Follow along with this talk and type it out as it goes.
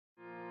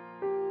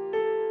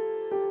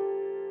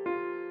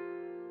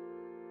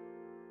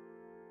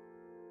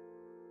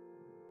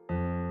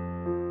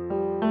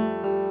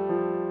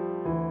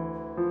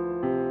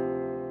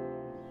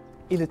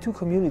In the two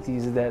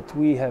communities that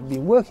we have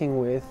been working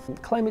with,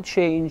 climate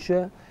change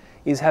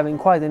is having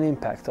quite an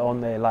impact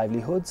on their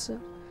livelihoods.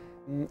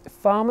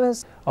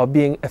 Farmers are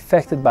being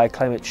affected by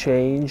climate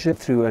change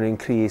through an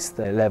increased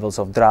levels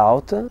of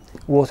drought,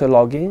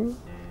 waterlogging,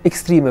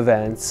 extreme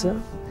events,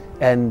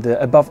 and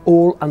above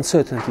all,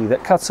 uncertainty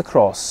that cuts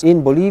across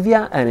in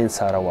Bolivia and in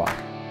Sarawak.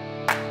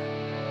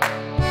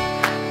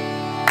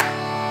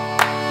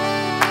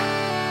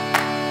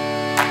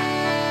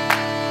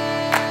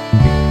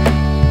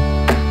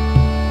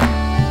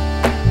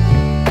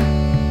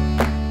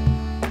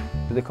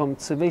 The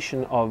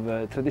conservation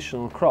of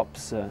traditional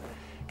crops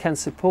can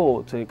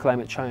support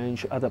climate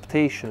change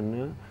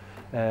adaptation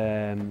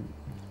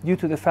due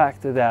to the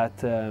fact that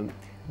there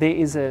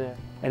is an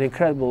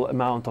incredible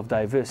amount of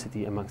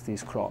diversity amongst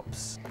these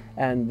crops.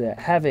 And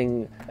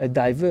having a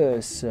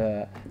diverse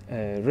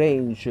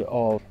range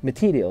of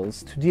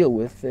materials to deal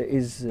with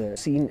is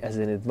seen as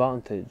an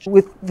advantage.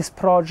 With this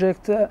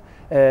project,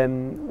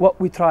 what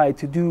we tried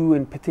to do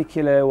in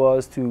particular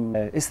was to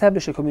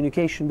establish a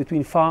communication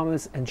between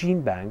farmers and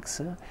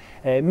Genebanks,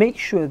 make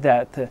sure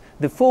that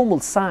the formal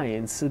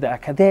science, the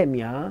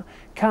academia,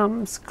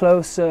 comes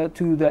closer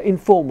to the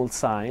informal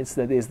science,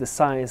 that is the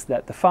science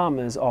that the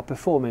farmers are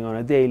performing on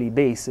a daily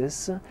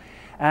basis,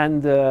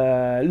 and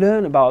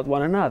learn about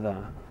one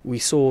another. We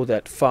saw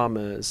that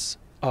farmers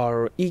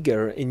are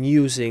eager in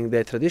using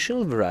their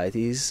traditional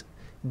varieties,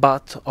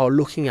 but are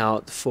looking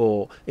out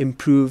for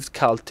improved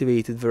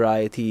cultivated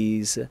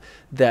varieties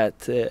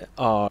that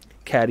are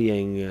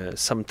carrying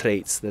some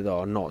traits that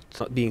are not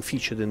being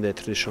featured in their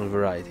traditional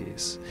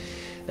varieties.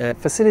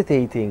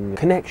 Facilitating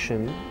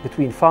connection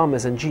between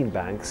farmers and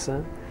Genebanks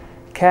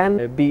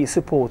can be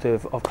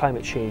supportive of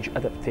climate change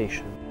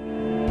adaptation.